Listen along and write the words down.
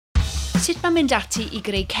Sut mae'n mynd ati i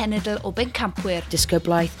greu cenedl o bencampwyr?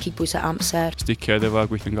 Disgyblaeth, cydbwys a amser. Sticiad efo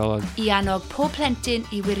gweithio'n galad. I annog pob plentyn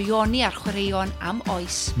i wirioni ar chwaraeon am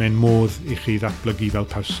oes. Mae'n modd i chi ddatblygu fel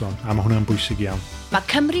person, a mae hwnna'n bwysig iawn. Mae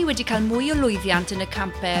Cymru wedi cael mwy o lwyddiant yn y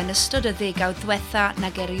campau yn ystod y ddegawd ddiwetha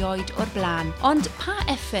nag erioed o'r blaen. Ond pa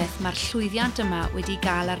effaith mae'r llwyddiant yma wedi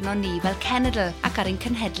gael arno ni fel cenedl ac ar ein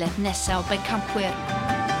cenhedlaeth nesaf o bencampwyr?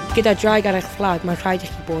 Gyda draig ar eich fflag, mae'n rhaid i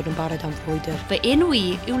chi bod yn barod am frwydr. Fy enw i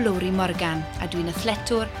yw Lowri Morgan, a dwi'n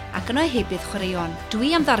athletwr ac yn ohebydd chwaraeon. Dwi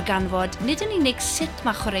am ddarganfod nid yn unig sut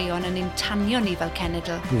mae chwaraeon yn ein tanio ni fel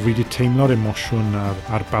cenedl. Fi wedi teimlo'r emosiwn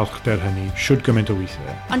a'r balchder hynny, siwr gymaint o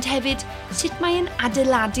weithiau. Ond hefyd, sut mae'n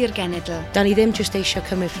adeiladu'r genedl? Da ni ddim jyst eisiau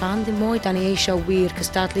cymryd rhan dim mwy, da ni eisiau wir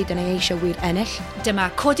cystadlu, da ni eisiau wir ennill.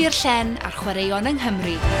 Dyma Codi'r Llen a'r chwaraeon yng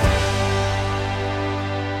Nghymru.